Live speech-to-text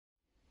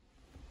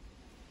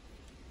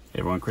Hey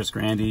everyone, Chris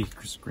Grande,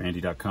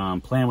 chrisgrande.com,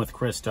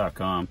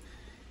 planwithchris.com.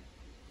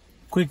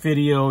 Quick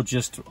video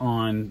just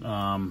on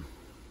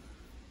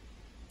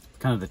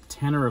kind of the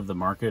tenor of the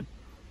market.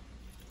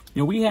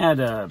 You know, we had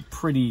a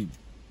pretty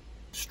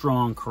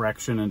strong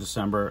correction in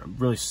December,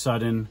 really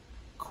sudden,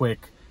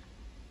 quick,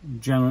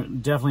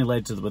 definitely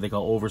led to what they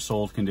call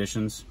oversold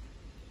conditions.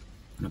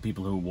 You know,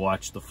 people who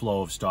watch the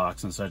flow of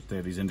stocks and such, they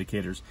have these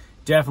indicators,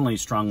 definitely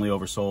strongly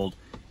oversold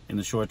in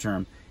the short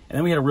term. And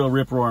then we had a real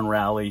rip-roaring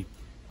rally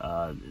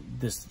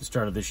the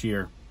start of this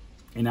year,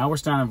 and now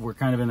we're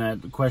kind of in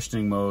that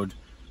questioning mode.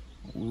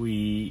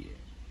 The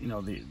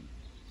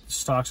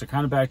stocks are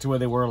kind of back to where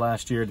they were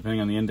last year, depending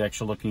on the index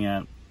you're looking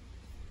at.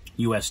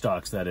 U.S.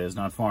 stocks, that is,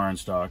 not foreign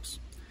stocks.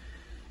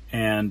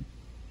 And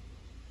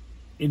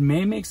it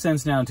may make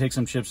sense now to take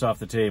some chips off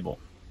the table.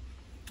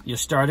 You're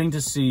starting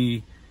to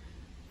see,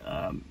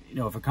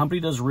 if a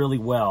company does really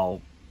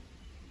well,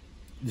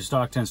 the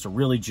stock tends to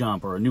really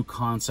jump, or a new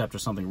concept or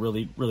something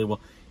really, really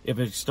well. If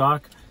a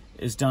stock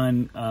is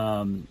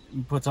done,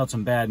 puts out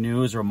some bad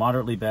news or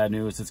moderately bad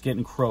news, it's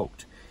getting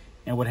croaked.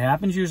 And what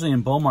happens usually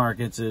in bull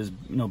markets is,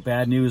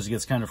 bad news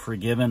gets kind of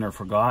forgiven or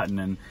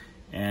forgotten,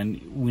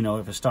 and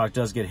if a stock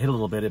does get hit a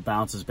little bit, it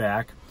bounces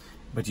back.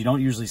 But you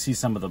don't usually see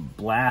some of the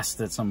blast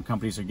that some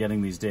companies are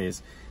getting these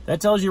days.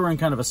 That tells you we're in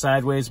kind of a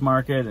sideways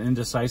market, an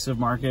indecisive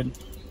market,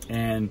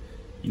 and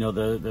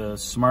the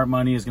smart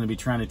money is going to be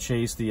trying to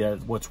chase the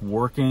what's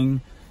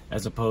working,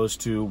 as opposed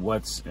to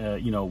what's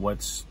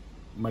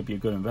might be a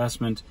good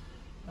investment.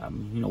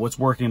 What's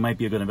working might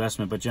be a good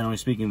investment, but generally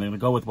speaking, they're going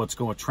to go with what's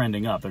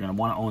trending up. They're going to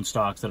want to own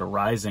stocks that are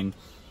rising,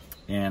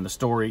 and the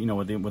story,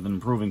 with an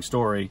improving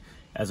story,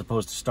 as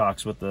opposed to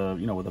stocks with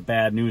with a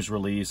bad news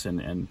release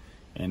and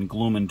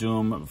gloom and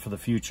doom for the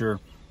future,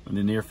 in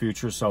the near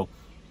future. So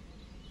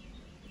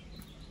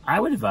I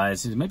would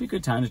advise it might be a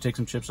good time to take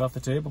some chips off the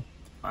table.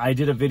 I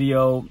did a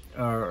video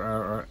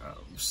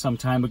some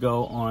time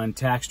ago on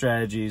tax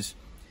strategies,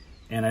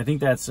 and I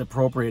think that's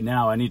appropriate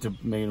now. I need to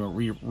maybe kind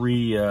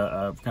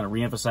of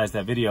reemphasize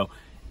that video.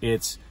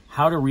 It's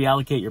how to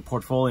reallocate your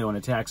portfolio in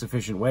a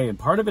tax-efficient way, and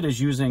part of it is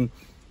using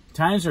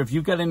times where if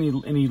you've got any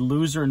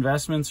loser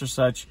investments or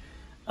such,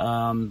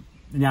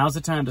 now's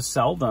the time to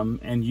sell them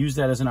and use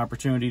that as an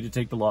opportunity to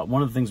take the loss.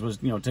 One of the things was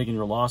taking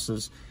your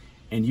losses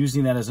and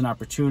using that as an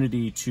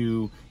opportunity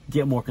to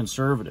get more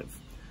conservative.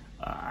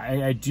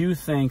 I do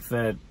think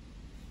that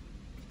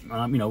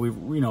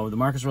the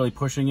market's really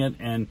pushing it,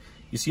 and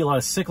you see a lot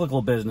of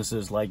cyclical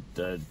businesses like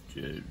the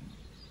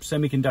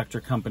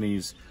semiconductor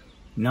companies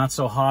not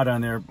so hot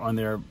on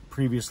their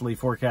previously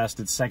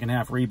forecasted second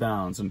half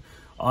rebounds, and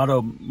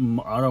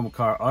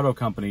auto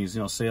companies,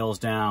 sales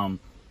down.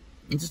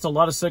 It's just a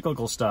lot of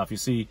cyclical stuff. You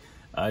see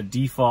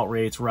default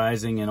rates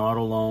rising in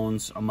auto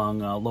loans among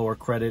lower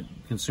credit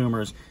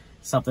consumers,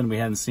 something we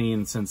hadn't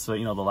seen since the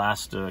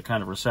last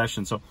kind of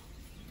recession. So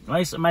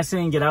am I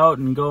saying get out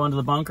and go into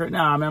the bunker?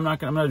 No, I'm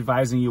not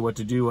advising you what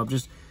to do. I'm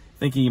just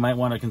thinking you might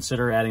want to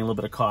consider adding a little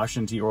bit of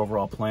caution to your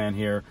overall plan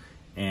here,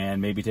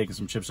 and maybe taking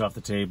some chips off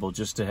the table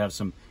just to have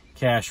some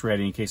cash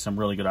ready in case some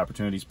really good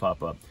opportunities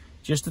pop up.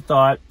 Just a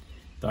thought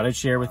I'd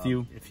share with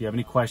you. If you have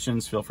any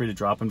questions, feel free to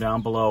drop them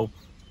down below.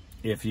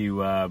 If you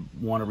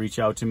want to reach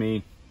out to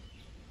me,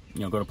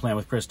 go to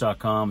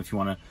planwithchris.com. If you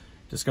want to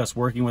discuss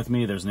working with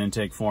me, there's an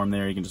intake form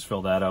there. You can just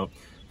fill that out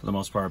for the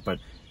most part. But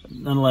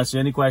nonetheless,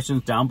 any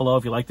questions, down below.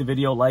 If you like the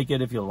video, like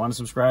it. If you want to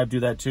subscribe,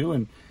 do that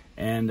too.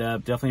 And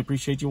definitely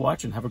appreciate you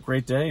watching. Have a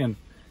great day, and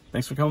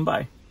thanks for coming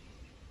by.